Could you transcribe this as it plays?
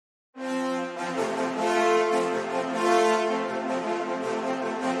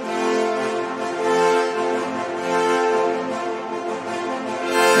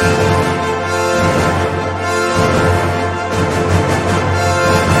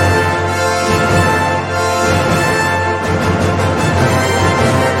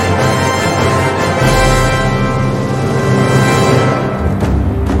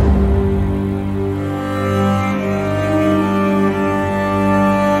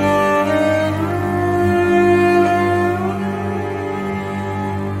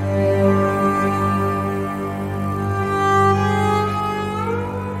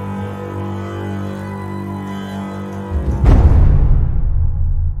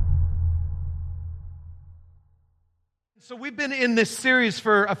So we've been in this series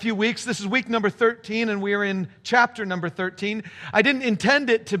for a few weeks. This is week number 13, and we are in chapter number 13. I didn't intend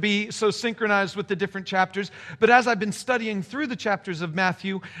it to be so synchronized with the different chapters, but as I've been studying through the chapters of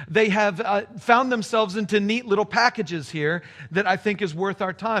Matthew, they have found themselves into neat little packages here that I think is worth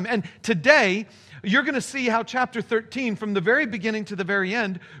our time. And today, you're going to see how chapter 13, from the very beginning to the very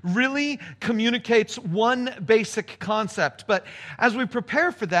end, really communicates one basic concept. But as we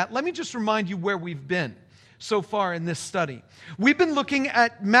prepare for that, let me just remind you where we've been so far in this study. We've been looking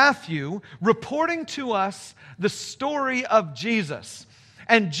at Matthew reporting to us the story of Jesus.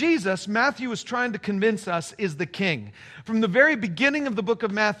 And Jesus, Matthew is trying to convince us, is the king. From the very beginning of the book of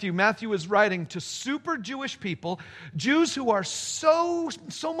Matthew, Matthew is writing to super Jewish people, Jews who are so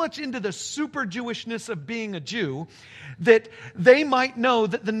much into the super Jewishness of being a Jew, that they might know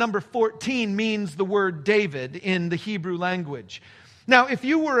that the number 14 means the word David in the Hebrew language. Now, if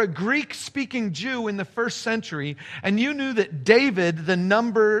you were a Greek-speaking Jew in the first century, and you knew that David,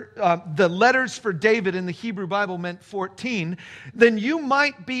 the letters for David in the Hebrew Bible meant 14, then you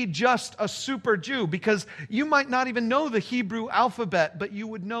might be just a super Jew, because you might not even know the Hebrew alphabet, but you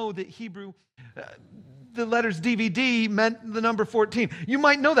would know that the letters DVD meant the number 14. You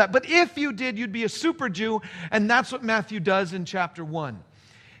might know that, but if you did, you'd be a super Jew, and that's what Matthew does in chapter 1.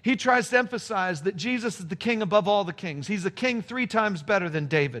 He tries to emphasize that Jesus is the king above all the kings. He's a king 3 times better than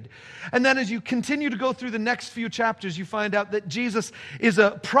David. And then as you continue to go through the next few chapters, you find out that Jesus is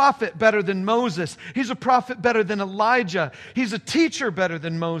a prophet better than Moses. He's a prophet better than Elijah. He's a teacher better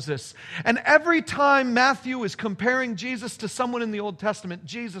than Moses. And every time Matthew is comparing Jesus to someone in the Old Testament,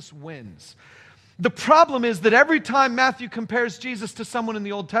 Jesus wins. The problem is that every time Matthew compares Jesus to someone in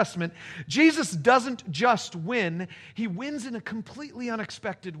the Old Testament, Jesus doesn't just win, he wins in a completely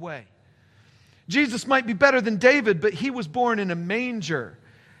unexpected way. Jesus might be better than David, but he was born in a manger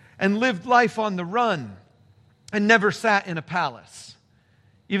and lived life on the run and never sat in a palace.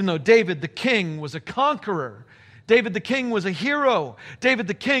 Even though David the king was a conqueror, David the king was a hero, David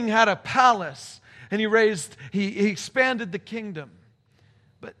the king had a palace, and he expanded the kingdom.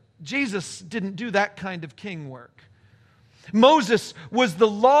 Jesus didn't do that kind of king work. Moses was the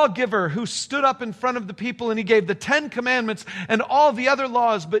lawgiver who stood up in front of the people and he gave the 10 commandments and all the other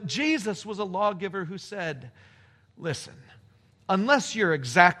laws. But Jesus was a lawgiver who said, listen, unless you're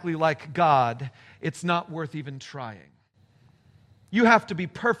exactly like God, it's not worth even trying. You have to be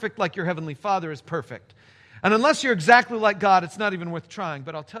perfect like your heavenly Father is perfect. And unless you're exactly like God, it's not even worth trying.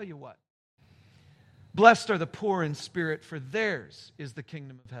 But I'll tell you what. Blessed are the poor in spirit, for theirs is the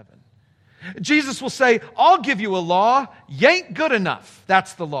kingdom of heaven. Jesus will say, I'll give you a law. You ain't good enough.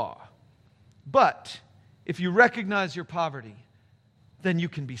 That's the law. But if you recognize your poverty, then you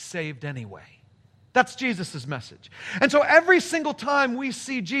can be saved anyway. That's Jesus' message. And so every single time we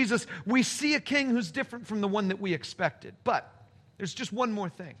see Jesus, we see a king who's different from the one that we expected. But there's just one more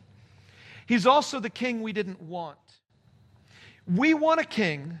thing. He's also the king we didn't want. We want a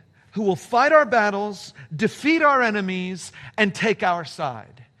king who will fight our battles, defeat our enemies, and take our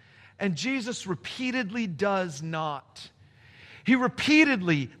side. And Jesus repeatedly does not. He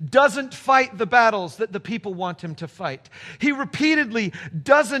repeatedly doesn't fight the battles that the people want him to fight. He repeatedly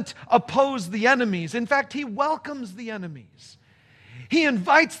doesn't oppose the enemies. In fact, he welcomes the enemies. He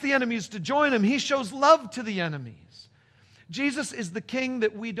invites the enemies to join him. He shows love to the enemies. Jesus is the king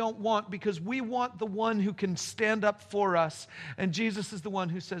that we don't want because we want the one who can stand up for us. And Jesus is the one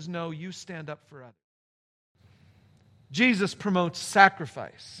who says, no, you stand up for others. Jesus promotes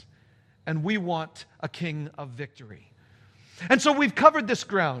sacrifice, and we want a king of victory. And so we've covered this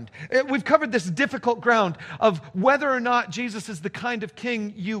ground. We've covered this difficult ground of whether or not Jesus is the kind of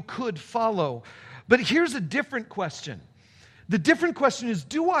king you could follow. But here's a different question. The different question is,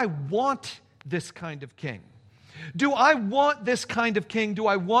 do I want this kind of king? Do I want this kind of king? Do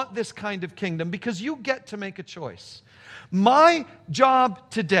I want this kind of kingdom? Because you get to make a choice. My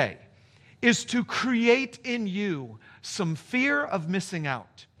job today is to create in you some fear of missing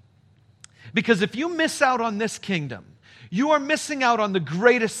out. Because if you miss out on this kingdom, you are missing out on the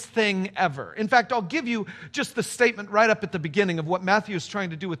greatest thing ever. In fact, I'll give you just the statement right up at the beginning of what Matthew is trying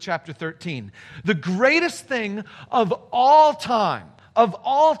to do with chapter 13. The greatest thing of all time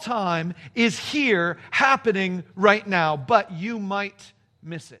is here happening right now, but you might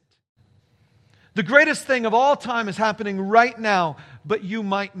miss it. The greatest thing of all time is happening right now, but you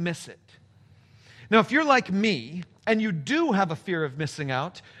might miss it. Now, if you're like me, and you do have a fear of missing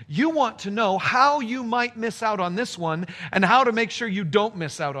out, you want to know how you might miss out on this one and how to make sure you don't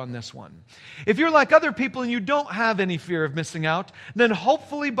miss out on this one. If you're like other people and you don't have any fear of missing out, then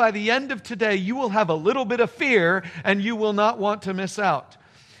hopefully by the end of today you will have a little bit of fear and you will not want to miss out.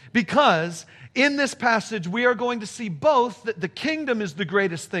 Because in this passage, we are going to see both that the kingdom is the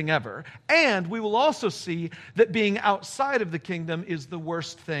greatest thing ever, and we will also see that being outside of the kingdom is the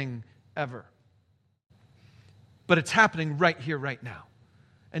worst thing ever. But it's happening right here, right now.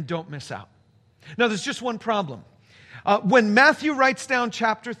 And don't miss out. Now, there's just one problem. When Matthew writes down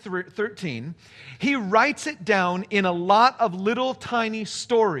chapter 13, he writes it down in a lot of little tiny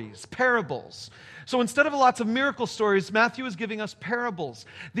stories, parables. So instead of lots of miracle stories, Matthew is giving us parables.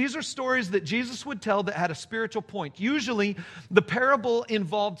 These are stories that Jesus would tell that had a spiritual point. Usually, the parable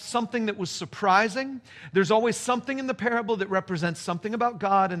involved something that was surprising. There's always something in the parable that represents something about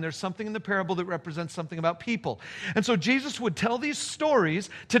God, and there's something in the parable that represents something about people. And so Jesus would tell these stories.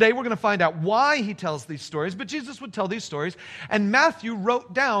 Today, we're going to find out why he tells these stories, but Jesus would tell these stories, and Matthew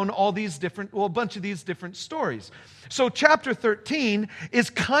wrote down a bunch of these different stories. So chapter 13 is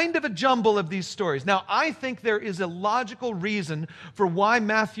kind of a jumble of these stories. Now, I think there is a logical reason for why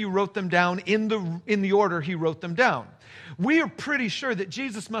Matthew wrote them down in the order he wrote them down. We are pretty sure that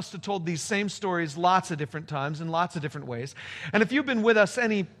Jesus must have told these same stories lots of different times in lots of different ways. And if you've been with us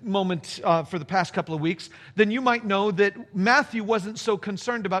any moment for the past couple of weeks, then you might know that Matthew wasn't so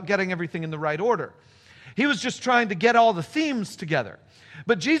concerned about getting everything in the right order. He was just trying to get all the themes together.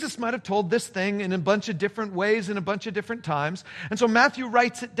 But Jesus might have told this thing in a bunch of different ways in a bunch of different times. And so Matthew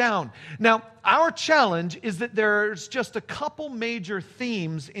writes it down. Now, our challenge is that there's just a couple major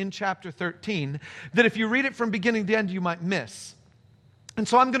themes in chapter 13 that if you read it from beginning to end, you might miss. And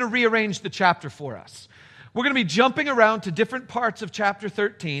so I'm going to rearrange the chapter for us. We're going to be jumping around to different parts of chapter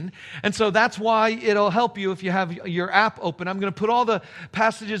 13, and so that's why it'll help you if you have your app open. I'm going to put all the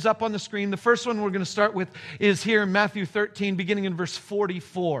passages up on the screen. The first one we're going to start with is here in Matthew 13, beginning in verse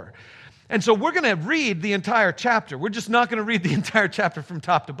 44. And so we're going to read the entire chapter. We're just not going to read the entire chapter from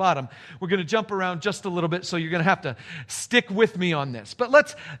top to bottom. We're going to jump around just a little bit, so you're going to have to stick with me on this. But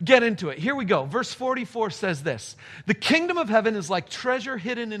let's get into it. Here we go. Verse 44 says this: "The kingdom of heaven is like treasure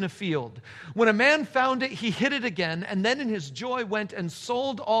hidden in a field. When a man found it, he hid it again, and then in his joy went and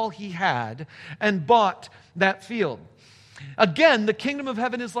sold all he had and bought that field. Again, the kingdom of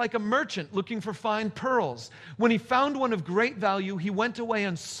heaven is like a merchant looking for fine pearls. When he found one of great value, he went away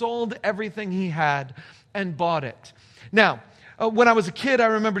and sold everything he had and bought it." Now, when I was a kid, I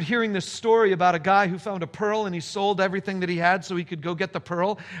remembered hearing this story about a guy who found a pearl and he sold everything that he had so he could go get the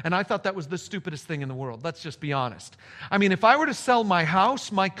pearl. And I thought that was the stupidest thing in the world. Let's just be honest. I mean, if I were to sell my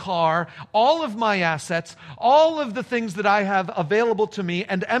house, my car, all of my assets, all of the things that I have available to me,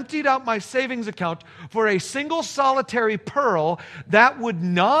 and emptied out my savings account for a single solitary pearl, that would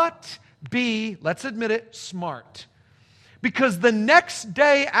not be, let's admit it, smart. Because the next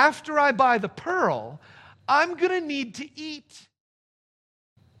day after I buy the pearl, I'm going to need to eat.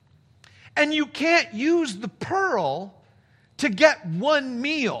 And you can't use the pearl to get one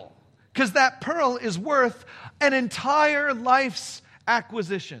meal, because that pearl is worth an entire life's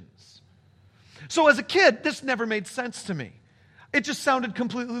acquisitions. So as a kid, this never made sense to me. It just sounded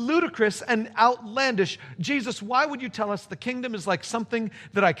completely ludicrous and outlandish. Jesus, why would you tell us the kingdom is like something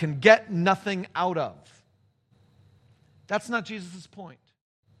that I can get nothing out of? That's not Jesus' point.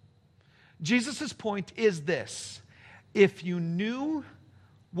 Jesus' point is this: if you knew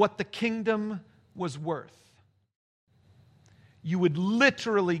what the kingdom was worth, you would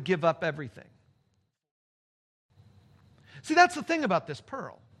literally give up everything. See, that's the thing about this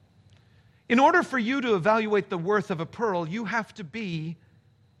pearl. In order for you to evaluate the worth of a pearl, you have to be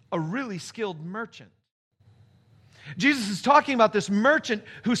a really skilled merchant. Jesus is talking about this merchant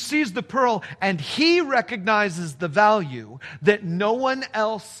who sees the pearl and he recognizes the value that no one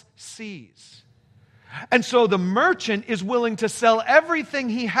else sees. And so the merchant is willing to sell everything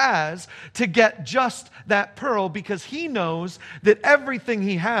he has to get just that pearl, because he knows that everything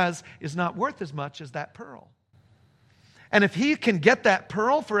he has is not worth as much as that pearl. And if he can get that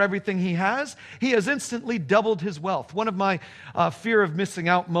pearl for everything he has instantly doubled his wealth. One of my fear of missing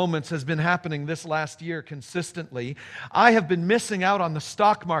out moments has been happening this last year consistently. I have been missing out on the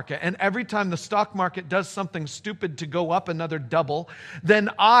stock market, and every time the stock market does something stupid to go up another double, then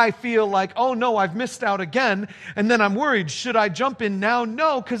I feel like, oh no, I've missed out again, and then I'm worried, should I jump in now?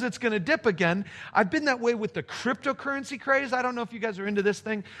 No, because it's going to dip again. I've been that way with the cryptocurrency craze. I don't know if you guys are into this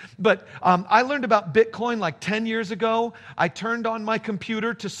thing, but I learned about Bitcoin like 10 years ago. I turned on my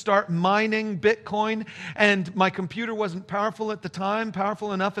computer to start mining Bitcoin, and my computer wasn't powerful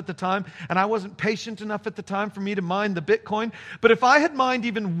enough at the time, and I wasn't patient enough at the time for me to mine the Bitcoin. But if I had mined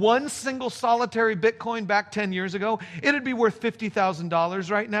even one single solitary Bitcoin back 10 years ago, it'd be worth $50,000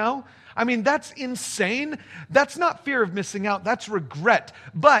 right now. I mean, that's insane. That's not fear of missing out. That's regret.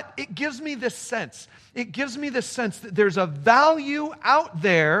 But it gives me this sense. It gives me this sense that there's a value out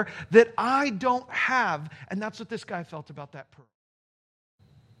there that I don't have. And that's what this guy felt about that pearl.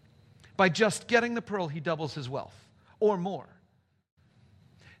 By just getting the pearl, he doubles his wealth or more.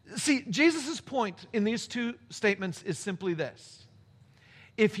 See, Jesus' point in these two statements is simply this.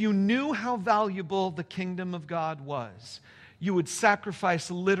 If you knew how valuable the kingdom of God was, you would sacrifice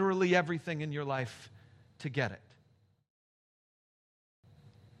literally everything in your life to get it.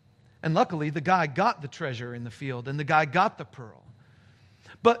 And luckily, the guy got the treasure in the field, and the guy got the pearl.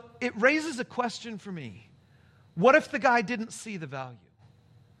 But it raises a question for me. What if the guy didn't see the value?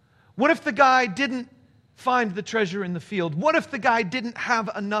 What if the guy didn't find the treasure in the field? What if the guy didn't have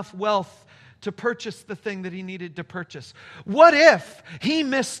enough wealth to purchase the thing that he needed to purchase? What if he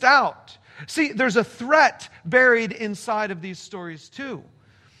missed out? See, there's a threat buried inside of these stories too.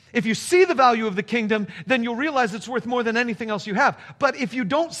 If you see the value of the kingdom, then you'll realize it's worth more than anything else you have. But if you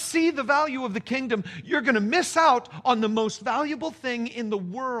don't see the value of the kingdom, you're going to miss out on the most valuable thing in the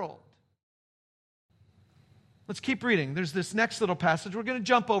world. Let's keep reading. There's this next little passage. We're going to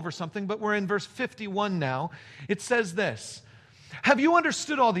jump over something, but we're in verse 51 now. It says this. Have you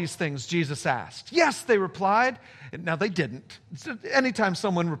understood all these things? Jesus asked. Yes, they replied. Now, they didn't. So anytime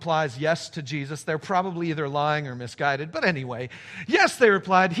someone replies yes to Jesus, they're probably either lying or misguided. But anyway, yes, they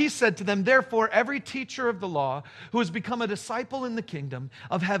replied. He said to them, therefore, every teacher of the law who has become a disciple in the kingdom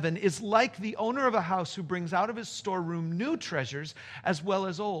of heaven is like the owner of a house who brings out of his storeroom new treasures as well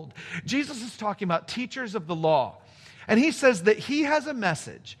as old. Jesus is talking about teachers of the law. And he says that he has a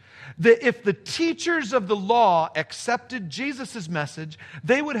message that if the teachers of the law accepted Jesus' message,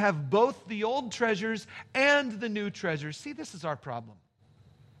 they would have both the old treasures and the new treasures. See, this is our problem.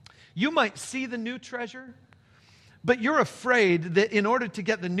 You might see the new treasure, but you're afraid that in order to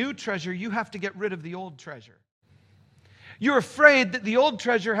get the new treasure, you have to get rid of the old treasure. You're afraid that the old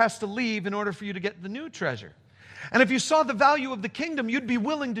treasure has to leave in order for you to get the new treasure. And if you saw the value of the kingdom, you'd be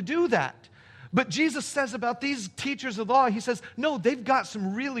willing to do that. But Jesus says about these teachers of the law, he says, no, they've got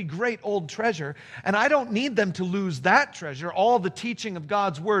some really great old treasure, and I don't need them to lose that treasure, all the teaching of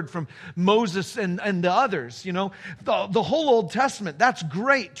God's word from Moses and the others, you know, the whole Old Testament, that's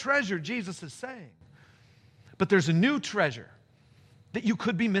great treasure, Jesus is saying. But there's a new treasure that you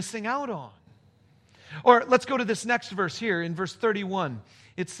could be missing out on. Or let's go to this next verse here in verse 31.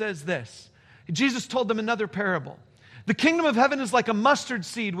 It says this. Jesus told them another parable. The kingdom of heaven is like a mustard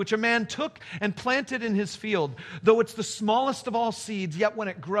seed which a man took and planted in his field. Though it's the smallest of all seeds, yet when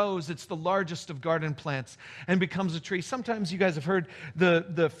it grows, it's the largest of garden plants and becomes a tree. Sometimes you guys have heard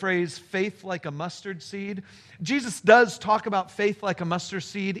the phrase, faith like a mustard seed. Jesus does talk about faith like a mustard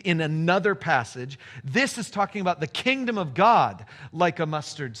seed in another passage. This is talking about the kingdom of God like a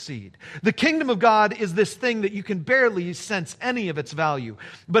mustard seed. The kingdom of God is this thing that you can barely sense any of its value.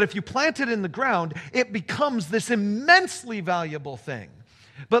 But if you plant it in the ground, it becomes this immensely valuable thing.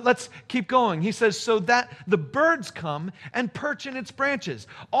 But let's keep going. He says, so that the birds come and perch in its branches.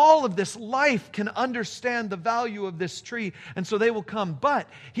 All of this life can understand the value of this tree, and so they will come. But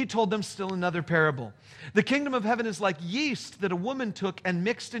he told them still another parable. The kingdom of heaven is like yeast that a woman took and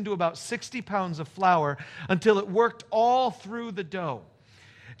mixed into about 60 pounds of flour until it worked all through the dough.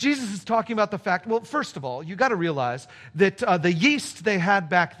 Jesus is talking about the fact, well, first of all, you got to realize that the yeast they had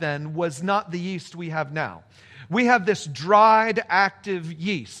back then was not the yeast we have now. We have this dried, active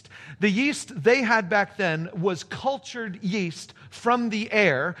yeast. The yeast they had back then was cultured yeast from the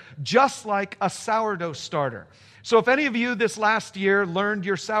air, just like a sourdough starter. So if any of you this last year learned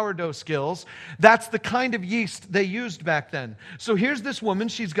your sourdough skills, that's the kind of yeast they used back then. So here's this woman.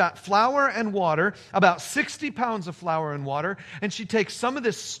 She's got flour and water, about 60 pounds of flour and water, and she takes some of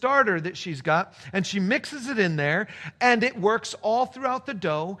this starter that she's got, and she mixes it in there, and it works all throughout the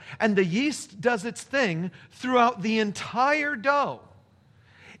dough, and the yeast does its thing throughout the entire dough.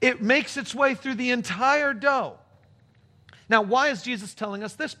 It makes its way through the entire dough. Now, why is Jesus telling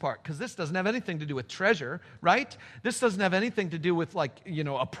us this part? Because this doesn't have anything to do with treasure, right? This doesn't have anything to do with, like, you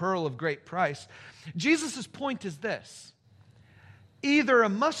know, a pearl of great price. Jesus' point is this. Either a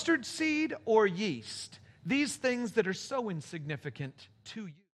mustard seed or yeast, these things that are so insignificant to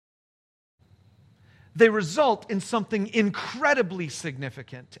you, they result in something incredibly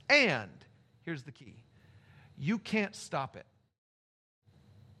significant. And, here's the key, you can't stop it.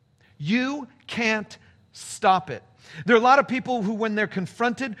 You can't stop it. There are a lot of people who, when they're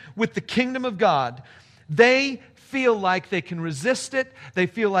confronted with the kingdom of God, they feel like they can resist it. They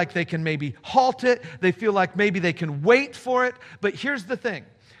feel like they can maybe halt it. They feel like maybe they can wait for it. But here's the thing.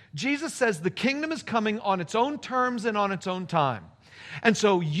 Jesus says the kingdom is coming on its own terms and on its own time. And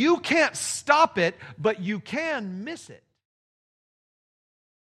so you can't stop it, but you can miss it.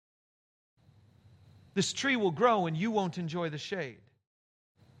 This tree will grow and you won't enjoy the shade.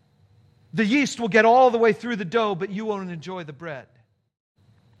 The yeast will get all the way through the dough, but you won't enjoy the bread.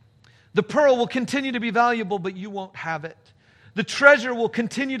 The pearl will continue to be valuable, but you won't have it. The treasure will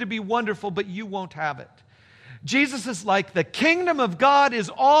continue to be wonderful, but you won't have it. Jesus is like, the kingdom of God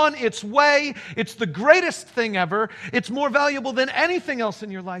is on its way. It's the greatest thing ever. It's more valuable than anything else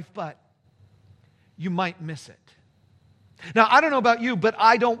in your life, but you might miss it. Now, I don't know about you, but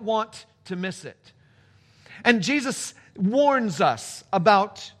I don't want to miss it. And Jesus warns us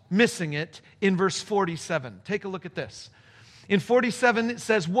about missing it in verse 47. Take a look at this. In 47, it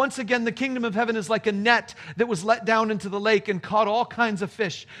says, once again, the kingdom of heaven is like a net that was let down into the lake and caught all kinds of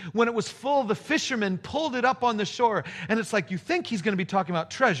fish. When it was full, the fishermen pulled it up on the shore. And it's like, you think he's going to be talking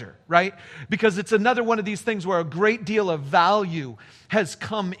about treasure, right? Because it's another one of these things where a great deal of value has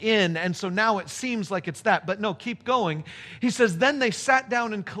come in. And so now it seems like it's that. But no, keep going. He says, then they sat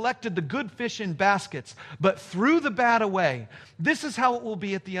down and collected the good fish in baskets, but threw the bad away. This is how it will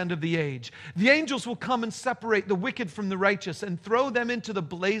be at the end of the age. The angels will come and separate the wicked from the righteous and throw them into the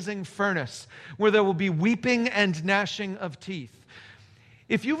blazing furnace, where there will be weeping and gnashing of teeth.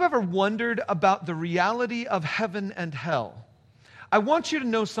 If you've ever wondered about the reality of heaven and hell, I want you to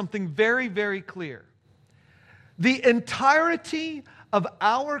know something very, very clear. The entirety of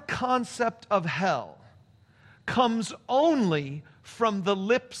our concept of hell comes only from the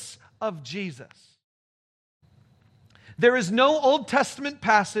lips of Jesus. There is no Old Testament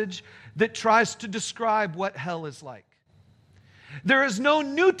passage that tries to describe what hell is like. There is no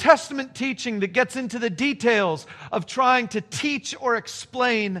New Testament teaching that gets into the details of trying to teach or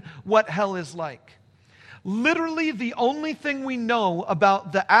explain what hell is like. Literally, the only thing we know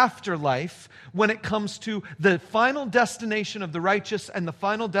about the afterlife when it comes to the final destination of the righteous and the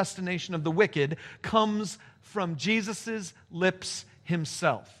final destination of the wicked comes from Jesus' lips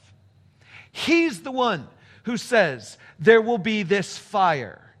himself. He's the one who says, there will be this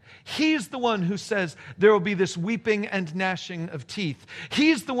fire. He's the one who says there will be this weeping and gnashing of teeth.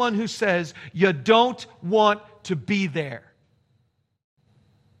 He's the one who says you don't want to be there.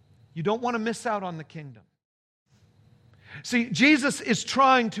 You don't want to miss out on the kingdom. See, Jesus is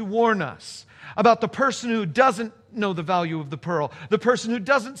trying to warn us about the person who doesn't know the value of the pearl, the person who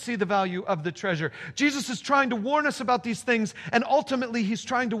doesn't see the value of the treasure. Jesus is trying to warn us about these things, and ultimately he's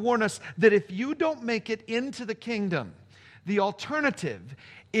trying to warn us that if you don't make it into the kingdom, the alternative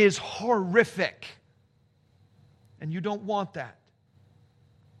is horrific. And you don't want that.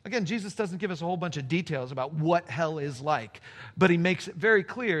 Again, Jesus doesn't give us a whole bunch of details about what hell is like, but he makes it very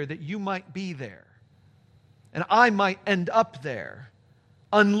clear that you might be there. And I might end up there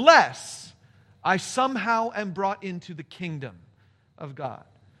unless I somehow am brought into the kingdom of God.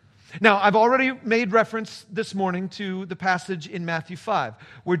 Now, I've already made reference this morning to the passage in Matthew 5,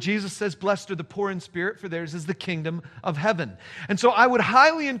 where Jesus says, blessed are the poor in spirit, for theirs is the kingdom of heaven. And so I would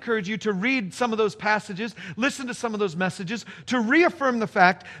highly encourage you to read some of those passages, listen to some of those messages, to reaffirm the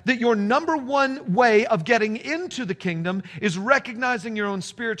fact that your number one way of getting into the kingdom is recognizing your own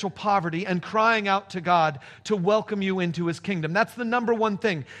spiritual poverty and crying out to God to welcome you into his kingdom. That's the number one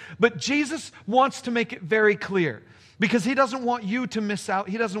thing. But Jesus wants to make it very clear, because he doesn't want you to miss out.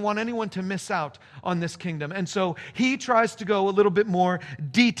 He doesn't want anyone to miss out on this kingdom. And so he tries to go a little bit more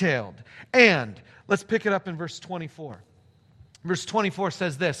detailed. And let's pick it up in verse 24. Verse 24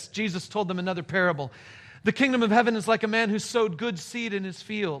 says this. Jesus told them another parable. The kingdom of heaven is like a man who sowed good seed in his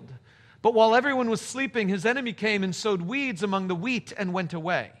field. But while everyone was sleeping, his enemy came and sowed weeds among the wheat and went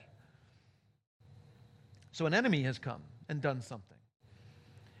away. So an enemy has come and done something.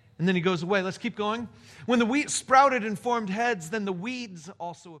 And then he goes away. Let's keep going. When the wheat sprouted and formed heads, then the weeds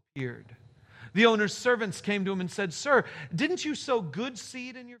also appeared. The owner's servants came to him and said, Sir, didn't you sow good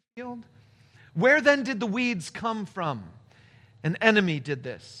seed in your field? Where then did the weeds come from? An enemy did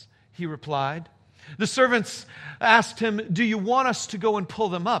this, he replied. The servants asked him, Do you want us to go and pull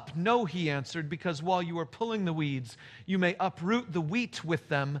them up? No, he answered, because while you are pulling the weeds, you may uproot the wheat with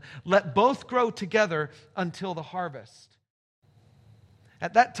them. Let both grow together until the harvest.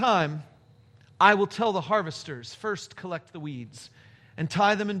 At that time, I will tell the harvesters, first collect the weeds and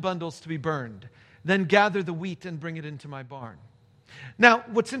tie them in bundles to be burned. Then gather the wheat and bring it into my barn. Now,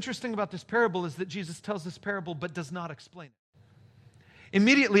 what's interesting about this parable is that Jesus tells this parable but does not explain it.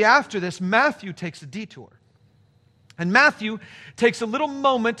 Immediately after this, Matthew takes a detour. And Matthew takes a little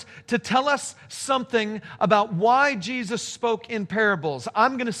moment to tell us something about why Jesus spoke in parables.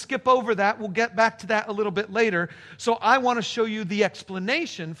 I'm going to skip over that. We'll get back to that a little bit later. So I want to show you the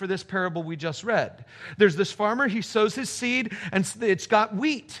explanation for this parable we just read. There's this farmer, he sows his seed, and it's got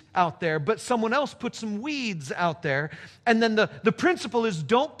wheat out there, but someone else put some weeds out there. And then the principle is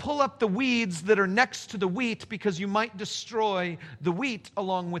don't pull up the weeds that are next to the wheat because you might destroy the wheat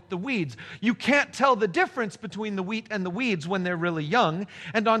along with the weeds. You can't tell the difference between the wheat and the weeds when they're really young.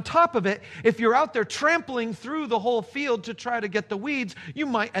 And on top of it, if you're out there trampling through the whole field to try to get the weeds, you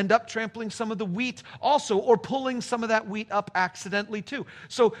might end up trampling some of the wheat also, or pulling some of that wheat up accidentally too.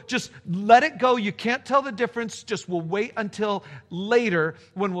 So just let it go. You can't tell the difference. Just we'll wait until later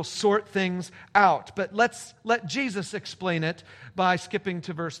when we'll sort things out. But let's let Jesus explain it by skipping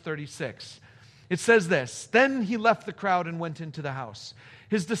to verse 36. It says this, "Then he left the crowd and went into the house.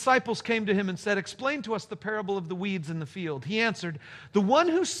 His disciples came to him and said, 'Explain to us the parable of the weeds in the field.' He answered, 'The one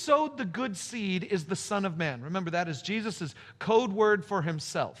who sowed the good seed is the Son of Man.'" Remember, that is Jesus' code word for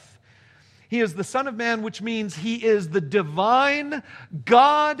himself. He is the Son of Man, which means he is the divine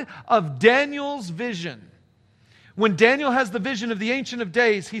God of Daniel's vision. When Daniel has the vision of the Ancient of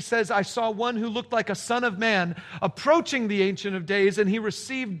Days, he says, "I saw one who looked like a son of man approaching the Ancient of Days, and he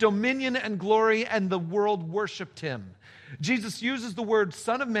received dominion and glory, and the world worshiped him." Jesus uses the word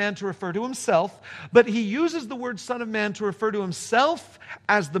Son of Man to refer to himself, but he uses the word Son of Man to refer to himself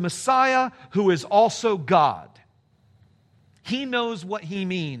as the Messiah who is also God. He knows what he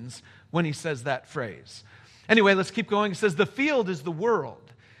means when he says that phrase. Anyway, let's keep going. It says, "The field is the world,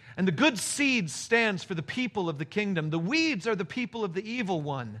 and the good seed stands for the people of the kingdom. The weeds are the people of the evil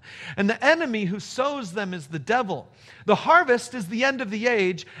one, and the enemy who sows them is the devil. The harvest is the end of the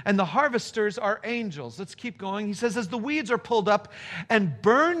age, and the harvesters are angels." Let's keep going. He says, "As the weeds are pulled up and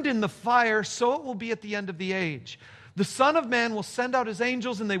burned in the fire, so it will be at the end of the age. The Son of Man will send out his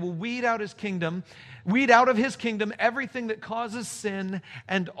angels, and they will weed out of his kingdom everything that causes sin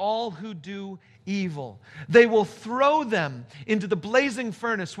and all who do evil. They will throw them into the blazing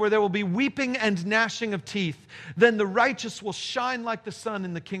furnace where there will be weeping and gnashing of teeth. Then the righteous will shine like the sun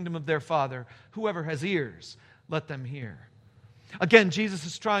in the kingdom of their Father. Whoever has ears, let them hear." Again, Jesus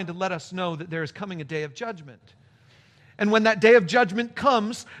is trying to let us know that there is coming a day of judgment. And when that day of judgment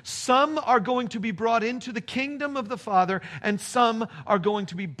comes, some are going to be brought into the kingdom of the Father, and some are going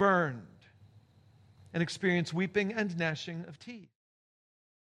to be burned and experience weeping and gnashing of teeth.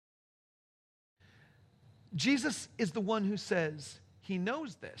 Jesus is the one who says he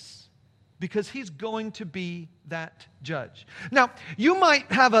knows this because he's going to be that judge. Now, you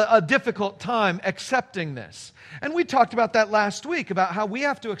might have a difficult time accepting this. And we talked about that last week, about how we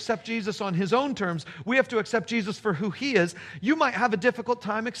have to accept Jesus on his own terms. We have to accept Jesus for who he is. You might have a difficult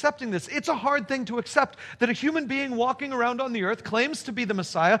time accepting this. It's a hard thing to accept that a human being walking around on the earth claims to be the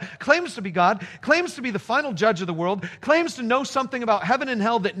Messiah, claims to be God, claims to be the final judge of the world, claims to know something about heaven and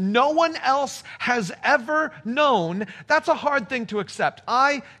hell that no one else has ever known. That's a hard thing to accept.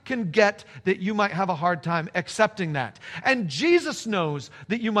 I can get that you might have a hard time accepting that. And Jesus knows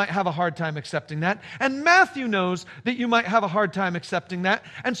that you might have a hard time accepting that. And Matthew knows that you might have a hard time accepting that.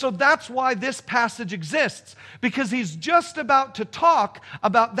 And so that's why this passage exists, because he's just about to talk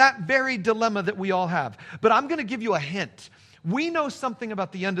about that very dilemma that we all have. But I'm going to give you a hint. We know something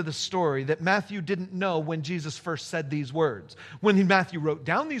about the end of the story that Matthew didn't know when Jesus first said these words. When Matthew wrote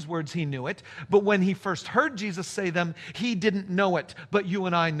down these words, he knew it. But when he first heard Jesus say them, he didn't know it. But you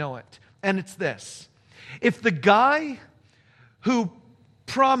and I know it. And it's this. If the guy who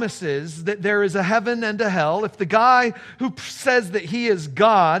promises that there is a heaven and a hell, if the guy who says that he is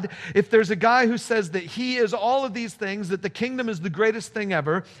God, if there's a guy who says that he is all of these things, that the kingdom is the greatest thing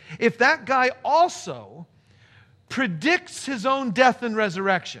ever, if that guy also predicts his own death and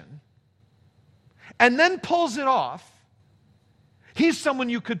resurrection and then pulls it off, he's someone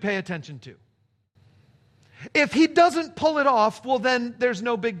you could pay attention to. If he doesn't pull it off, well, then there's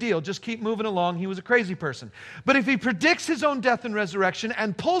no big deal. Just keep moving along. He was a crazy person. But if he predicts his own death and resurrection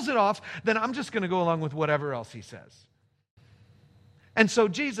and pulls it off, then I'm just going to go along with whatever else he says. And so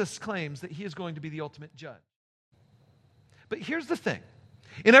Jesus claims that he is going to be the ultimate judge. But here's the thing.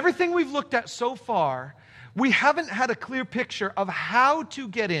 In everything we've looked at so far, we haven't had a clear picture of how to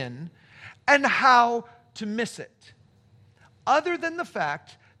get in and how to miss it, other than the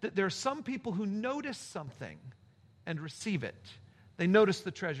fact that there are some people who notice something and receive it. They notice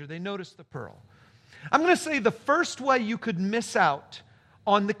the treasure. They notice the pearl. I'm going to say the first way you could miss out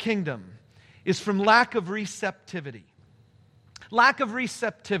on the kingdom is from lack of receptivity. Lack of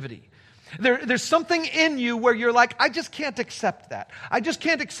receptivity. There's something in you where you're like, I just can't accept that. I just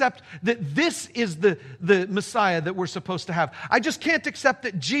can't accept that this is the Messiah that we're supposed to have. I just can't accept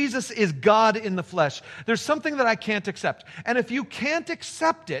that Jesus is God in the flesh. There's something that I can't accept. And if you can't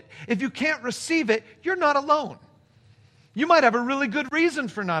accept it, if you can't receive it, you're not alone. You might have a really good reason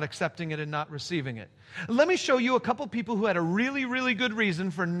for not accepting it and not receiving it. Let me show you a couple people who had a really, really good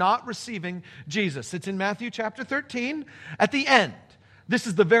reason for not receiving Jesus. It's in Matthew chapter 13 at the end. This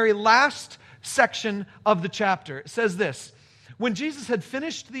is the very last section of the chapter. It says this: when Jesus had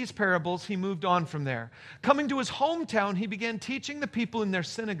finished these parables, he moved on from there. Coming to his hometown, he began teaching the people in their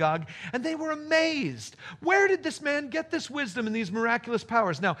synagogue, and they were amazed. Where did this man get this wisdom and these miraculous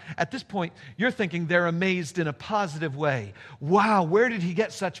powers? Now, at this point, you're thinking they're amazed in a positive way. Wow, where did he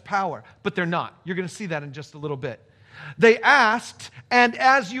get such power? But they're not. You're going to see that in just a little bit. They asked, and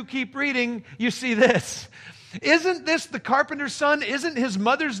as you keep reading, you see this. Isn't this the carpenter's son? Isn't his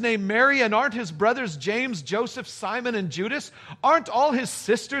mother's name Mary? And aren't his brothers James, Joseph, Simon, and Judas? Aren't all his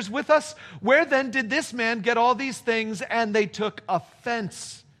sisters with us? Where then did this man get all these things? And they took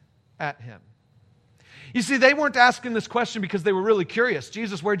offense at him. You see, they weren't asking this question because they were really curious.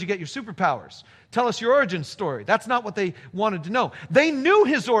 Jesus, where'd you get your superpowers? Tell us your origin story. That's not what they wanted to know. They knew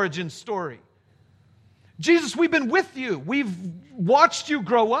his origin story. Jesus, we've been with you. We've watched you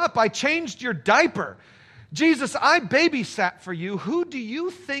grow up. I changed your diaper. Jesus, I babysat for you. Who do you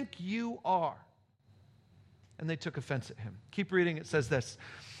think you are? And they took offense at him. Keep reading. It says this.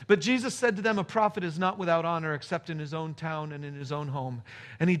 But Jesus said to them, a prophet is not without honor except in his own town and in his own home.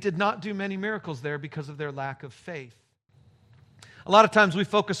 And he did not do many miracles there because of their lack of faith. A lot of times we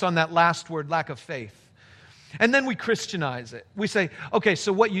focus on that last word, lack of faith. And then we Christianize it. We say, okay,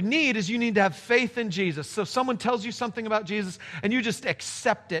 so what you need is you need to have faith in Jesus. So someone tells you something about Jesus and you just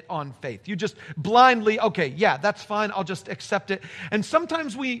accept it on faith. You just blindly, okay, yeah, that's fine, I'll just accept it. And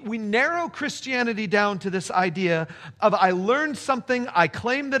sometimes we narrow Christianity down to this idea of I learned something, I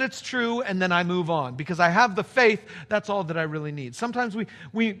claim that it's true, and then I move on. Because I have the faith, that's all that I really need. Sometimes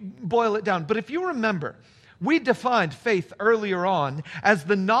we boil it down. But if you remember, we defined faith earlier on as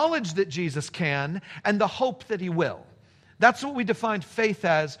the knowledge that Jesus can and the hope that he will. That's what we defined faith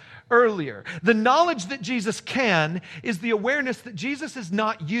as earlier. The knowledge that Jesus can is the awareness that Jesus is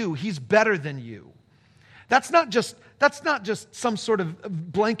not you. He's better than you. That's not just some sort of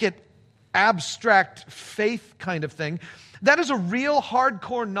blanket abstract faith kind of thing. That is a real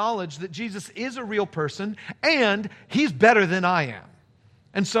hardcore knowledge that Jesus is a real person and he's better than I am.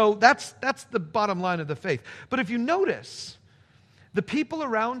 And so that's the bottom line of the faith. But if you notice, the people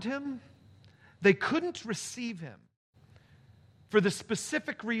around him, they couldn't receive him for the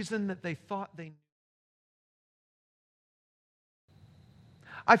specific reason that they thought they knew.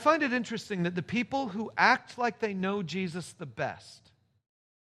 I find it interesting that the people who act like they know Jesus the best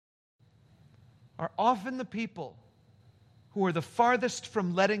are often the people who are the farthest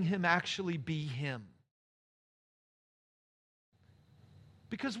from letting him actually be him.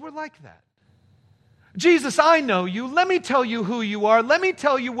 Because we're like that. Jesus, I know you. Let me tell you who you are. Let me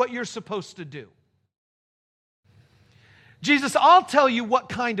tell you what you're supposed to do. Jesus, I'll tell you what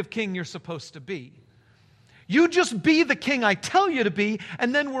kind of king you're supposed to be. You just be the king I tell you to be,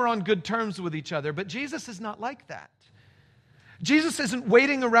 and then we're on good terms with each other. But Jesus is not like that. Jesus isn't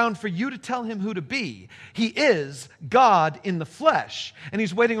waiting around for you to tell him who to be. He is God in the flesh, and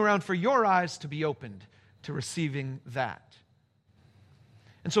he's waiting around for your eyes to be opened to receiving that.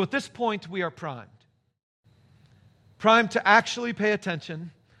 And so at this point, we are primed. Primed to actually pay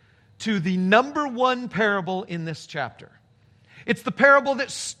attention to the number one parable in this chapter. It's the parable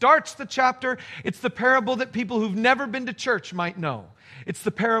that starts the chapter. It's the parable that people who've never been to church might know. It's the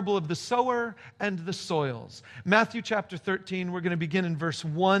parable of the sower and the soils. Matthew chapter 13, we're going to begin in verse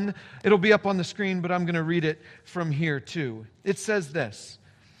 1. It'll be up on the screen, but I'm going to read it from here too. It says this.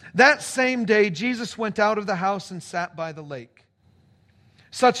 That same day, Jesus went out of the house and sat by the lake.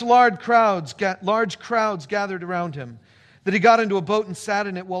 Such large crowds gathered around him that he got into a boat and sat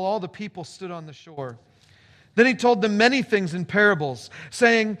in it while all the people stood on the shore. Then he told them many things in parables,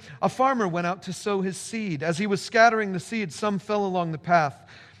 saying, a farmer went out to sow his seed. As he was scattering the seed, some fell along the path,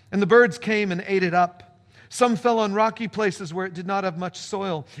 and the birds came and ate it up. Some fell on rocky places where it did not have much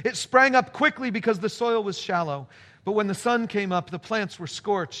soil. It sprang up quickly because the soil was shallow. But when the sun came up, the plants were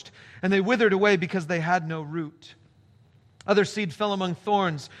scorched, and they withered away because they had no root. Other seed fell among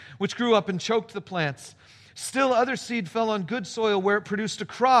thorns, which grew up and choked the plants. Still other seed fell on good soil where it produced a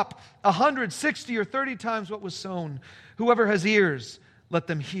crop 100, 60, or 30 times what was sown. Whoever has ears, let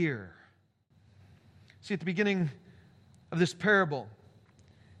them hear. See, at the beginning of this parable,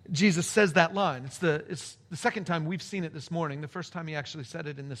 Jesus says that line. It's the second time we've seen it this morning. The first time he actually said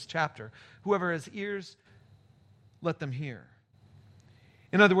it in this chapter. Whoever has ears, let them hear.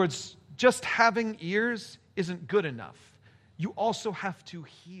 In other words, just having ears isn't good enough. You also have to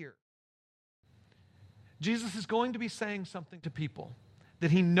hear. Jesus is going to be saying something to people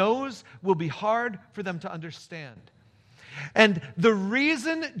that he knows will be hard for them to understand. And the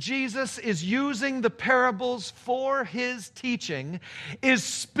reason Jesus is using the parables for his teaching is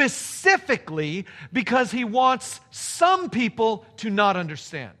specifically because he wants some people to not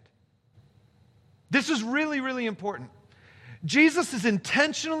understand. This is really, really important. Jesus is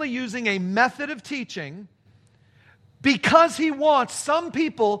intentionally using a method of teaching because he wants some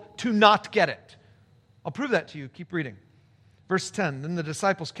people to not get it. I'll prove that to you. Keep reading. Verse 10, then the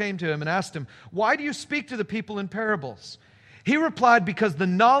disciples came to him and asked him, "Why do you speak to the people in parables?" He replied, "Because the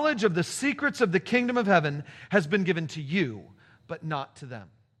knowledge of the secrets of the kingdom of heaven has been given to you, but not to them."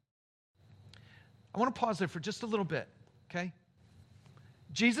 I want to pause there for just a little bit, okay?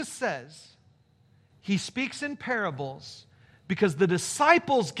 Jesus says he speaks in parables because the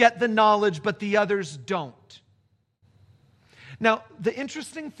disciples get the knowledge, but the others don't. Now, the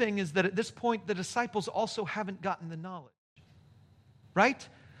interesting thing is that at this point, the disciples also haven't gotten the knowledge. Right?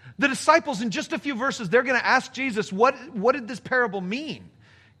 The disciples, in just a few verses, they're going to ask Jesus, what did this parable mean?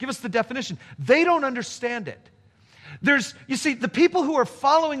 Give us the definition. They don't understand it. You see, the people who are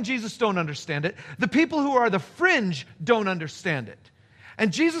following Jesus don't understand it. The people who are the fringe don't understand it.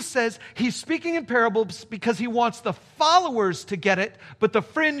 And Jesus says he's speaking in parables because he wants the followers to get it, but the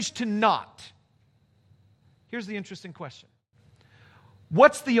fringe to not. Here's the interesting question.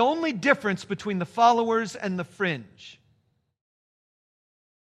 What's the only difference between the followers and the fringe?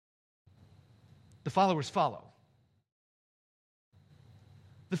 The followers follow.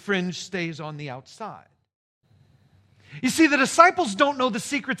 The fringe stays on the outside. You see, the disciples don't know the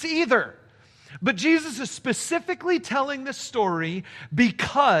secrets either. But Jesus is specifically telling this story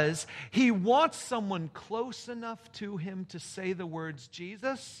because he wants someone close enough to him to say the words,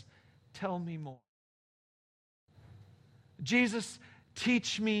 "Jesus, tell me more. Jesus,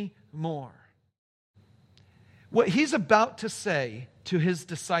 teach me more." What he's about to say to his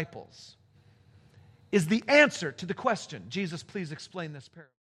disciples is the answer to the question, "Jesus, please explain this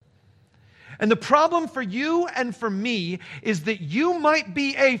parable." And the problem for you and for me is that you might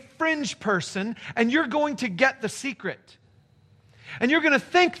be a fringe person and you're going to get the secret. And you're going to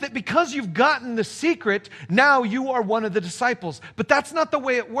think that because you've gotten the secret, now you are one of the disciples. But that's not the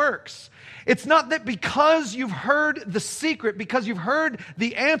way it works. It's not that because you've heard the secret, because you've heard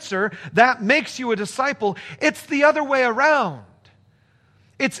the answer, that makes you a disciple. It's the other way around.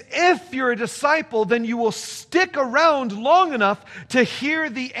 It's if you're a disciple, then you will stick around long enough to hear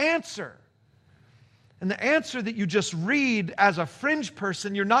the answer. And the answer that you just read as a fringe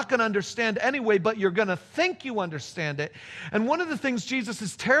person, you're not going to understand anyway, but you're going to think you understand it. And one of the things Jesus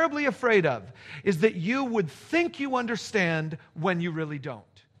is terribly afraid of is that you would think you understand when you really don't.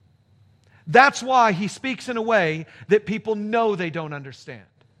 That's why he speaks in a way that people know they don't understand.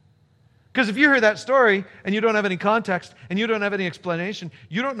 Because if you hear that story and you don't have any context and you don't have any explanation,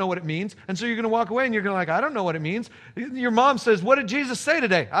 you don't know what it means. And so you're going to walk away and you're going to like, "I don't know what it means." Your mom says, "What did Jesus say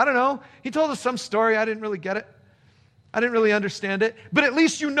today?" "I don't know. He told us some story. I didn't really get it. I didn't really understand it." But at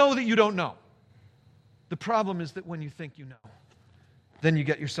least you know that you don't know. The problem is that when you think you know, then you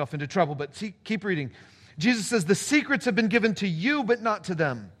get yourself into trouble. But see, keep reading. Jesus says, "The secrets have been given to you, but not to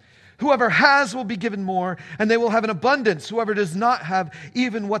them. Whoever has will be given more, and they will have an abundance. Whoever does not have,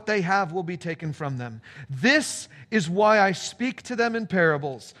 even what they have will be taken from them. This is why I speak to them in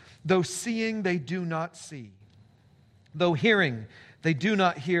parables. Though seeing, they do not see. Though hearing, they do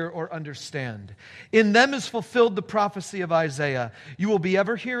not hear or understand. In them is fulfilled the prophecy of Isaiah. You will be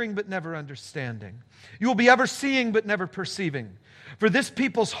ever hearing, but never understanding. You will be ever seeing, but never perceiving. For this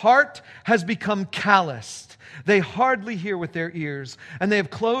people's heart has become calloused. They hardly hear with their ears, and they have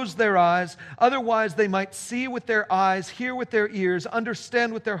closed their eyes. Otherwise, they might see with their eyes, hear with their ears,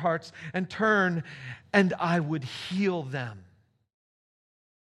 understand with their hearts, and turn, and I would heal them.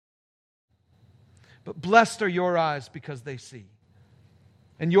 But blessed are your eyes because they see,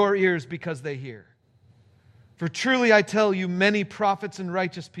 and your ears because they hear. For truly I tell you, many prophets and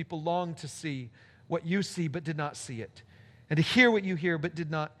righteous people long to see what you see, but did not see it, and to hear what you hear, but did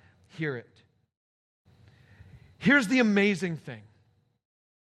not hear it." Here's the amazing thing.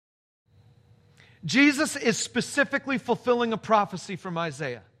 Jesus is specifically fulfilling a prophecy from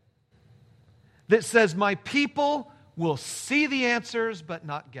Isaiah that says, "My people will see the answers but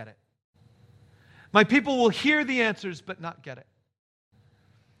not get it. My people will hear the answers but not get it."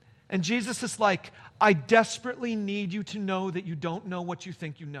 And Jesus is like, I desperately need you to know that you don't know what you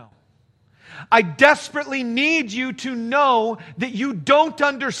think you know. I desperately need you to know that you don't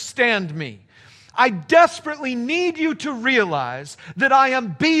understand me. I desperately need you to realize that I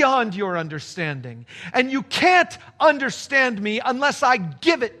am beyond your understanding. And you can't understand me unless I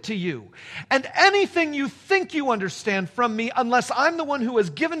give it to you. And anything you think you understand from me, unless I'm the one who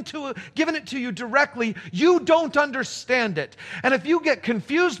has given it to you directly, you don't understand it. And if you get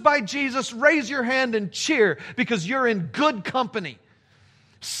confused by Jesus, raise your hand and cheer because you're in good company.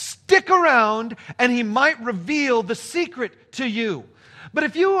 Stick around and he might reveal the secret to you. But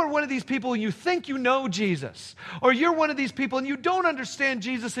if you are one of these people and you think you know Jesus, or you're one of these people and you don't understand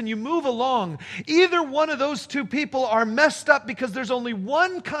Jesus and you move along, either one of those two people are messed up because there's only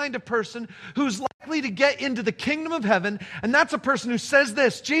one kind of person who's likely to get into the kingdom of heaven, and that's a person who says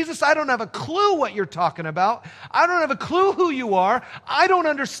this, Jesus, I don't have a clue what you're talking about. I don't have a clue who you are. I don't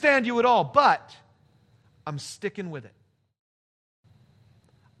understand you at all, but I'm sticking with it.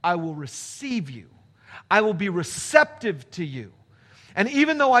 I will receive you. I will be receptive to you. And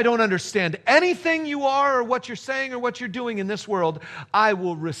even though I don't understand anything you are or what you're saying or what you're doing in this world, I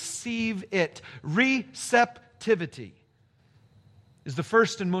will receive it. Receptivity is the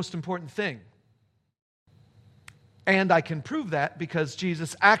first and most important thing. And I can prove that because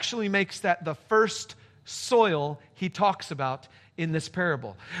Jesus actually makes that the first soil he talks about in this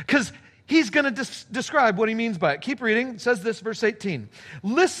parable. Because he's going to describe what he means by it. Keep reading. It says this, verse 18.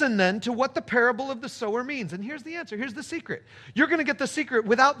 Listen then to what the parable of the sower means. And here's the answer. Here's the secret. You're going to get the secret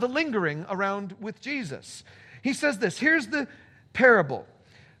without the lingering around with Jesus. He says this. Here's the parable.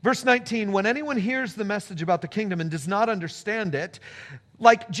 Verse 19. When anyone hears the message about the kingdom and does not understand it,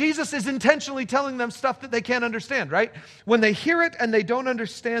 like Jesus is intentionally telling them stuff that they can't understand, right? When they hear it and they don't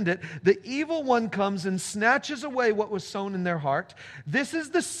understand it, the evil one comes and snatches away what was sown in their heart. This is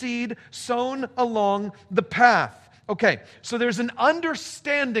the seed sown along the path. Okay, so there's an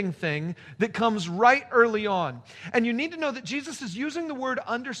understanding thing that comes right early on. And you need to know that Jesus is using the word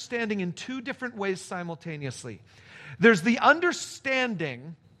understanding in two different ways simultaneously. There's the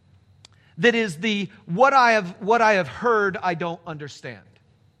understanding that is the what I have heard I don't understand.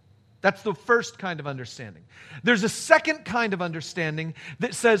 That's the first kind of understanding. There's a second kind of understanding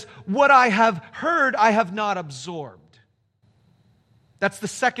that says, what I have heard, I have not absorbed. That's the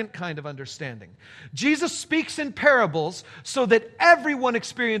second kind of understanding. Jesus speaks in parables so that everyone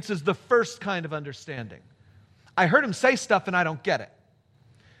experiences the first kind of understanding. I heard him say stuff and I don't get it.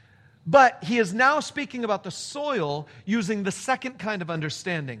 But he is now speaking about the soil using the second kind of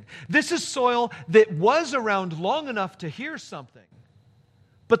understanding. This is soil that was around long enough to hear something,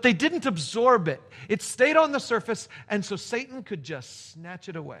 but they didn't absorb it. It stayed on the surface, and so Satan could just snatch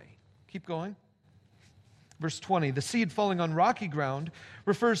it away. Keep going. Verse 20, the seed falling on rocky ground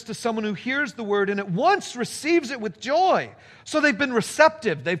refers to someone who hears the word and at once receives it with joy. So they've been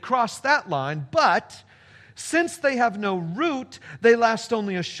receptive. They've crossed that line, but since they have no root, they last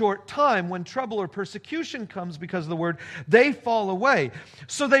only a short time. When trouble or persecution comes because of the word, they fall away.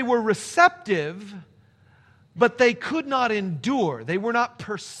 So they were receptive, but they could not endure. They were not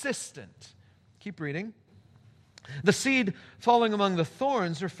persistent. Keep reading. The seed falling among the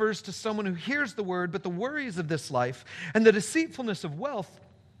thorns refers to someone who hears the word, but the worries of this life and the deceitfulness of wealth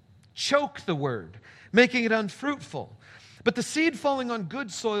choke the word, making it unfruitful. But the seed falling on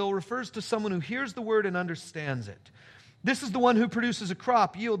good soil refers to someone who hears the word and understands it. This is the one who produces a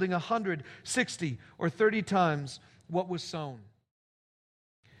crop yielding 100, 60, or 30 times what was sown.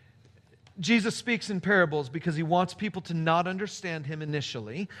 Jesus speaks in parables because he wants people to not understand him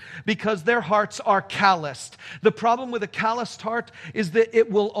initially, because their hearts are calloused. The problem with a calloused heart is that it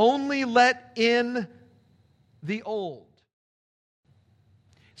will only let in the old.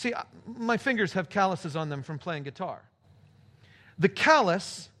 See, my fingers have calluses on them from playing guitar. The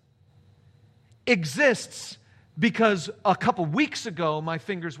callus exists because a couple weeks ago my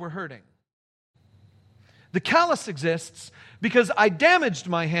fingers were hurting. The callus exists because I damaged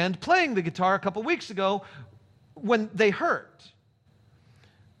my hand playing the guitar a couple weeks ago when they hurt.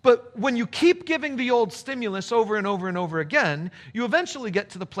 But when you keep giving the old stimulus over and over and over again, you eventually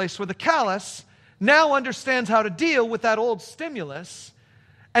get to the place where the callus now understands how to deal with that old stimulus,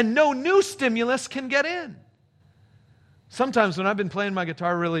 and no new stimulus can get in. Sometimes when I've been playing my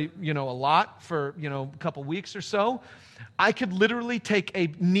guitar really, a lot for, a couple weeks or so, I could literally take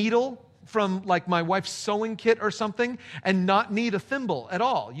a needle from like my wife's sewing kit or something and not need a thimble at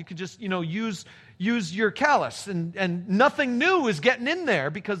all. You could just, use your callus and nothing new is getting in there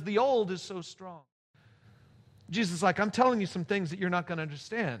because the old is so strong. Jesus is like, I'm telling you some things that you're not going to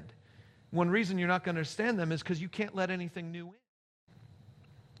understand. One reason you're not going to understand them is because you can't let anything new in.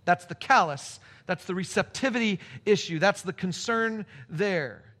 That's the callous. That's the receptivity issue. That's the concern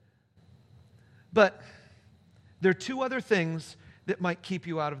there. But there are two other things that might keep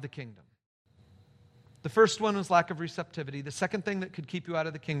you out of the kingdom. The first one was lack of receptivity. The second thing that could keep you out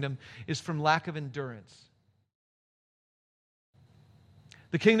of the kingdom is from lack of endurance.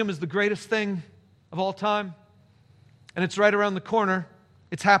 The kingdom is the greatest thing of all time, and it's right around the corner.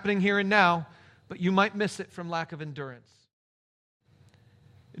 It's happening here and now, but you might miss it from lack of endurance.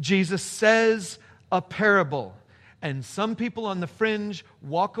 Jesus says a parable, and some people on the fringe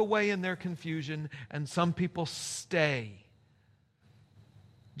walk away in their confusion, and some people stay.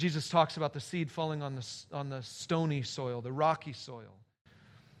 Jesus talks about the seed falling on the stony soil, the rocky soil.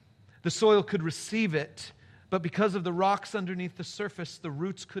 The soil could receive it, but because of the rocks underneath the surface, the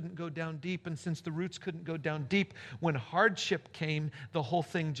roots couldn't go down deep. And since the roots couldn't go down deep, when hardship came, the whole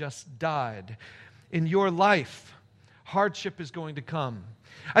thing just died. In your life, hardship is going to come.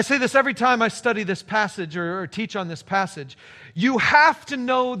 I say this every time I study this passage or teach on this passage. You have to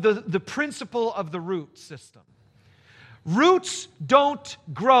know the principle of the root system. Roots don't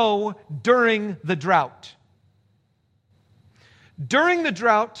grow during the drought. During the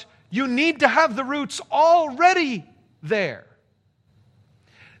drought, you need to have the roots already there.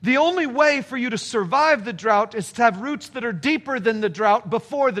 The only way for you to survive the drought is to have roots that are deeper than the drought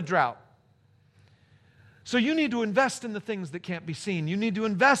before the drought. So you need to invest in the things that can't be seen. You need to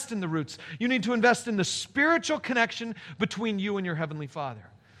invest in the roots. You need to invest in the spiritual connection between you and your Heavenly Father.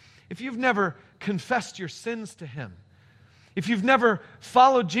 If you've never confessed your sins to Him, if you've never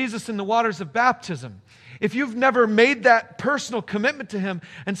followed Jesus in the waters of baptism, if you've never made that personal commitment to Him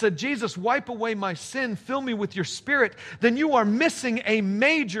and said, Jesus, wipe away my sin, fill me with your Spirit, then you are missing a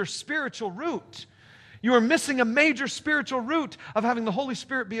major spiritual root. You are missing a major spiritual root of having the Holy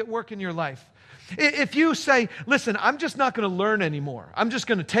Spirit be at work in your life. If you say, listen, I'm just not going to learn anymore. I'm just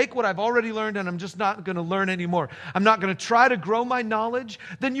going to take what I've already learned and I'm just not going to learn anymore. I'm not going to try to grow my knowledge.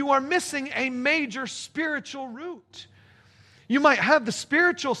 Then you are missing a major spiritual root. You might have the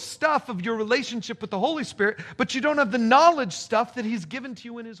spiritual stuff of your relationship with the Holy Spirit, but you don't have the knowledge stuff that He's given to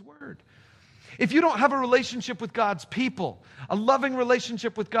you in His Word. If you don't have a relationship with God's people, a loving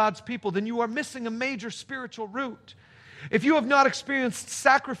relationship with God's people, then you are missing a major spiritual root. If you have not experienced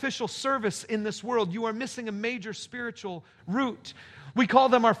sacrificial service in this world, you are missing a major spiritual root. We call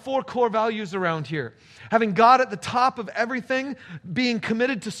them our 4 core values around here. Having God at the top of everything, being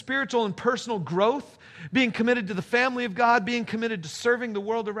committed to spiritual and personal growth, being committed to the family of God, being committed to serving the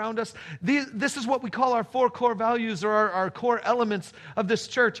world around us. This is what we call our 4 core values or our core elements of this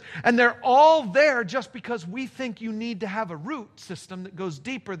church. And they're all there just because we think you need to have a root system that goes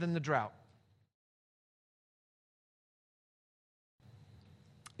deeper than the drought.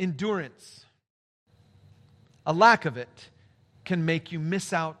 Endurance, a lack of it, can make you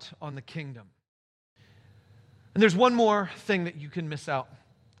miss out on the kingdom. And there's one more thing that you can miss out,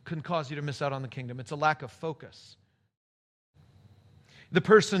 can cause you to miss out on the kingdom. It's a lack of focus. The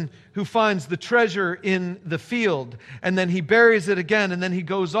person who finds the treasure in the field and then he buries it again and then he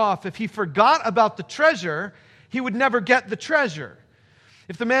goes off, if he forgot about the treasure, he would never get the treasure.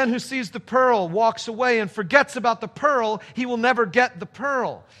 If the man who sees the pearl walks away and forgets about the pearl, he will never get the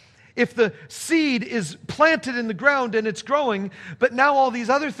pearl. If the seed is planted in the ground and it's growing, but now all these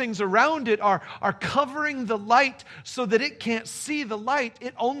other things around it are covering the light so that it can't see the light,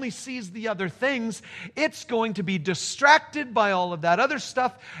 it only sees the other things, it's going to be distracted by all of that other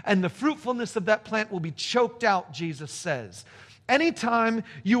stuff, and the fruitfulness of that plant will be choked out, Jesus says. Anytime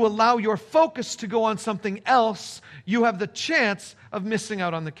you allow your focus to go on something else, you have the chance of missing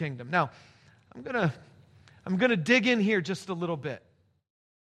out on the kingdom. Now, I'm going to dig in here just a little bit.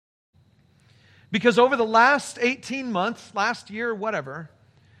 Because over the last 18 months, last year, whatever,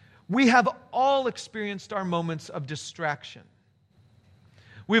 we have all experienced our moments of distraction.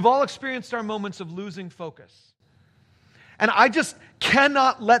 We've all experienced our moments of losing focus. And I just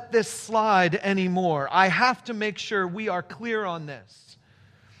cannot let this slide anymore. I have to make sure we are clear on this.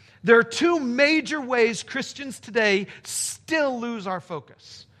 There are 2 major ways Christians today still lose our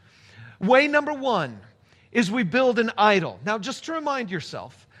focus. Way number 1 is we build an idol. Now, just to remind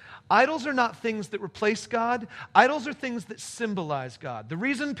yourself, idols are not things that replace God. Idols are things that symbolize God. The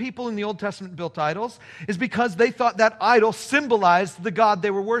reason people in the Old Testament built idols is because they thought that idol symbolized the God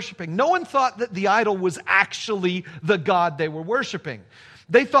they were worshiping. No one thought that the idol was actually the God they were worshiping.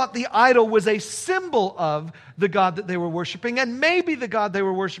 They thought the idol was a symbol of the God that they were worshiping, and maybe the God they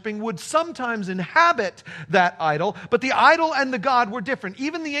were worshiping would sometimes inhabit that idol, but the idol and the God were different.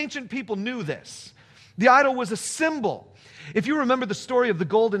 Even the ancient people knew this. The idol was a symbol. If you remember the story of the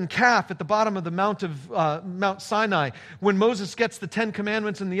golden calf at the bottom of the Mount Sinai, when Moses gets the 10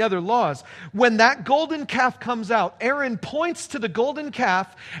 Commandments and the other laws, when that golden calf comes out, Aaron points to the golden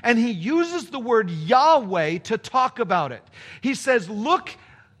calf and he uses the word Yahweh to talk about it. He says, "Look,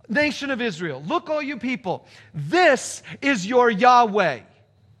 nation of Israel, look, all you people, this is your Yahweh."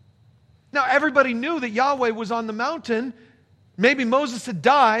 Now, everybody knew that Yahweh was on the mountain. Maybe Moses had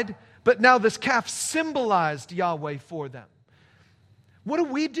died, but now this calf symbolized Yahweh for them. What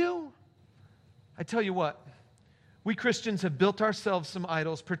do? I tell you what, we Christians have built ourselves some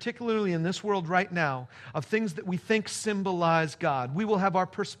idols, particularly in this world right now, of things that we think symbolize God. We will have our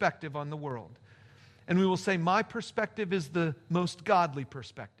perspective on the world. And we will say, my perspective is the most godly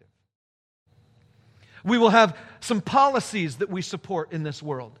perspective. We will have some policies that we support in this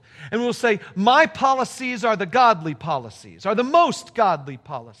world. And we will say, my policies are the godly policies, are the most godly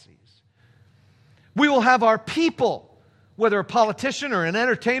policies. We will have our people, whether a politician or an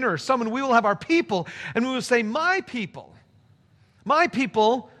entertainer or someone, we will have our people, and we will say, my people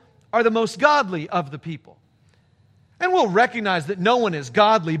are the most godly of the people. And we'll recognize that no one is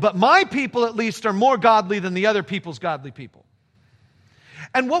godly, but my people at least are more godly than the other people's godly people.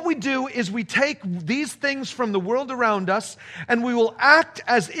 And what we do is we take these things from the world around us and we will act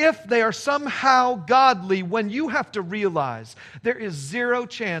as if they are somehow godly, when you have to realize there is zero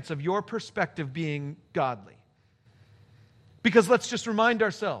chance of your perspective being godly. Because let's just remind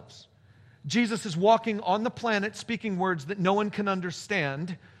ourselves, Jesus is walking on the planet speaking words that no one can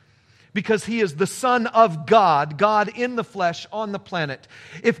understand, because he is the Son of God, God in the flesh on the planet.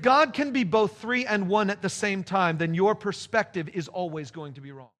 If God can be both three and one at the same time, then your perspective is always going to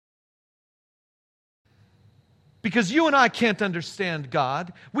be wrong. Because you and I can't understand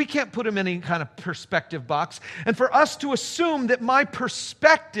God. We can't put him in any kind of perspective box. And for us to assume that my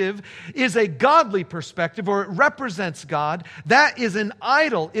perspective is a godly perspective, or it represents God, that is an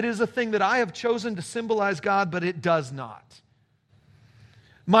idol. It is a thing that I have chosen to symbolize God, but it does not.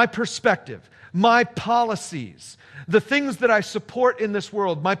 My perspective, my policies, the things that I support in this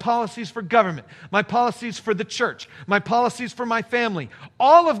world, my policies for government, my policies for the church, my policies for my family,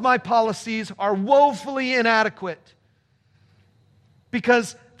 all of my policies are woefully inadequate.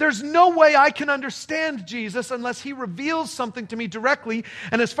 Because there's no way I can understand Jesus unless he reveals something to me directly.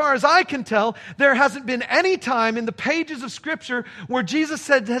 And as far as I can tell, there hasn't been any time in the pages of Scripture where Jesus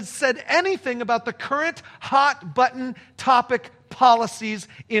has said anything about the current hot button topic policies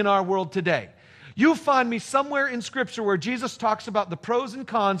in our world today. You find me somewhere in Scripture where Jesus talks about the pros and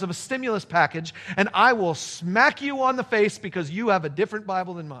cons of a stimulus package, and I will smack you on the face because you have a different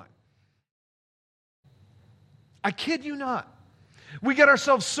Bible than mine. I kid you not. We get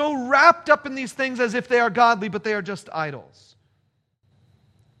ourselves so wrapped up in these things as if they are godly, but they are just idols.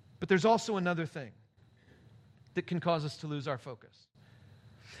 But there's also another thing that can cause us to lose our focus.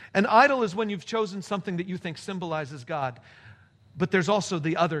 An idol is when you've chosen something that you think symbolizes God, but there's also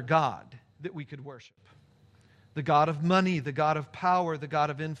the other God that we could worship. The God of money, the God of power, the God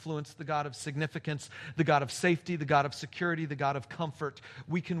of influence, the God of significance, the God of safety, the God of security, the God of comfort.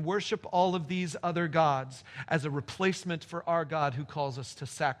 We can worship all of these other gods as a replacement for our God who calls us to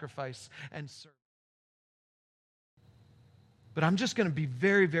sacrifice and serve. But I'm just going to be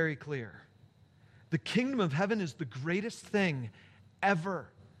very, very clear. The kingdom of heaven is the greatest thing ever.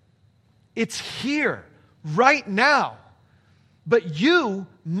 It's here, right now. But you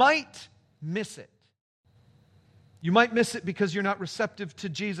might miss it. You might miss it because you're not receptive to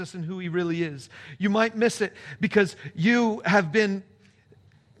Jesus and who he really is. You might miss it because you've been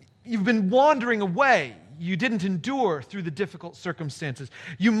wandering away. You didn't endure through the difficult circumstances.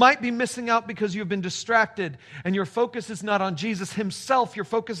 You might be missing out because you've been distracted and your focus is not on Jesus himself. Your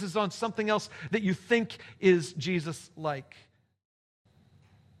focus is on something else that you think is Jesus-like.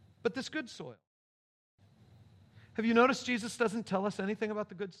 But this good soil. Have you noticed Jesus doesn't tell us anything about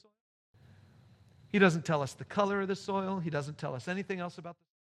the good soil? He doesn't tell us the color of the soil. He doesn't tell us anything else about the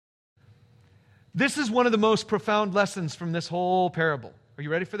soil. This is one of the most profound lessons from this whole parable. Are you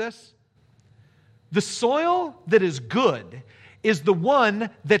ready for this? The soil that is good is the one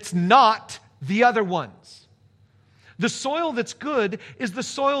that's not the other ones. The soil that's good is the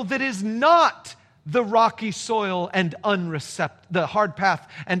soil that is not the rocky soil and the hard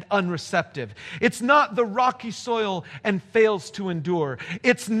path and unreceptive. It's not the rocky soil and fails to endure.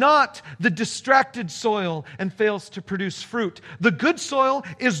 It's not the distracted soil and fails to produce fruit. The good soil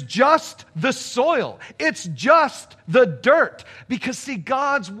is just the soil. It's just the dirt. Because see,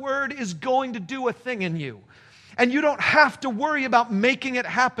 God's word is going to do a thing in you. And you don't have to worry about making it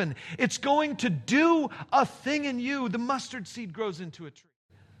happen. It's going to do a thing in you. The mustard seed grows into a tree.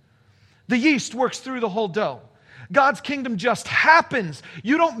 The yeast works through the whole dough. God's kingdom just happens.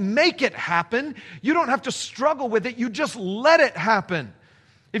 You don't make it happen. You don't have to struggle with it. You just let it happen.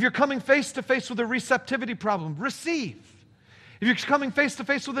 If you're coming face to face with a receptivity problem, receive. If you're coming face to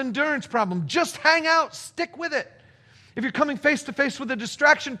face with an endurance problem, just hang out, stick with it. If you're coming face to face with a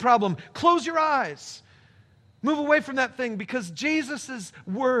distraction problem, close your eyes. Move away from that thing because Jesus'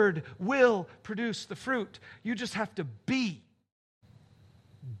 word will produce the fruit. You just have to be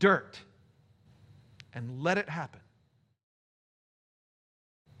dirt and let it happen.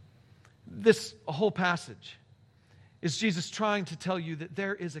 This whole passage is Jesus trying to tell you that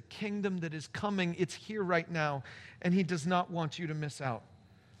there is a kingdom that is coming. It's here right now, and he does not want you to miss out.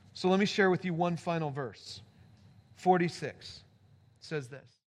 So let me share with you one final verse. 46 says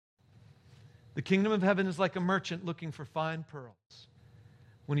this. The kingdom of heaven is like a merchant looking for fine pearls.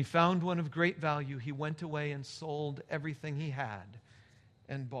 When he found one of great value, he went away and sold everything he had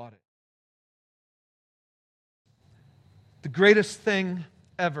and bought it. The greatest thing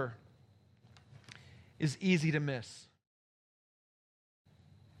ever is easy to miss.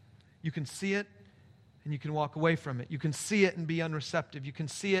 You can see it and you can walk away from it. You can see it and be unreceptive. You can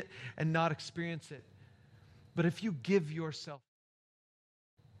see it and not experience it. But if you give yourself,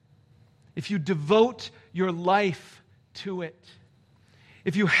 if you devote your life to it,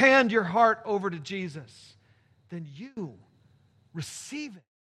 if you hand your heart over to Jesus, then you receive it.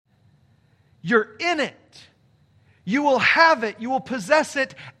 You're in it. You will have it. You will possess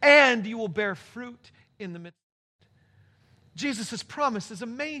it, and you will bear fruit in the midst of it. Jesus' promise is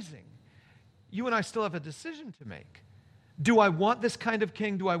amazing. You and I still have a decision to make. Do I want this kind of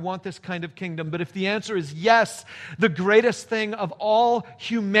king? Do I want this kind of kingdom? But if the answer is yes, the greatest thing of all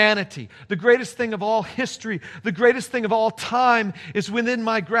humanity, the greatest thing of all history, the greatest thing of all time is within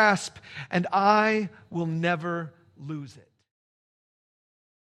my grasp, and I will never lose it.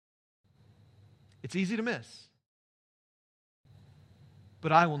 It's easy to miss,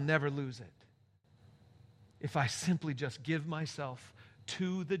 but I will never lose it if I simply just give myself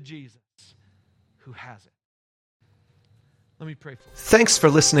to the Jesus who has it. Let me pray for you. Thanks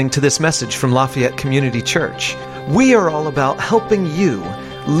for listening to this message from Lafayette Community Church. We are all about helping you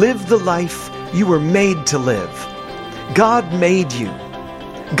live the life you were made to live. God made you.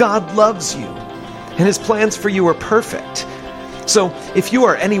 God loves you. And His plans for you are perfect. So if you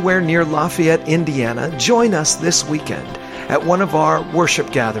are anywhere near Lafayette, Indiana, join us this weekend at one of our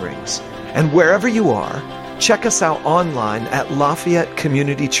worship gatherings. And wherever you are, check us out online at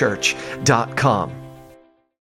LafayetteCommunityChurch.com.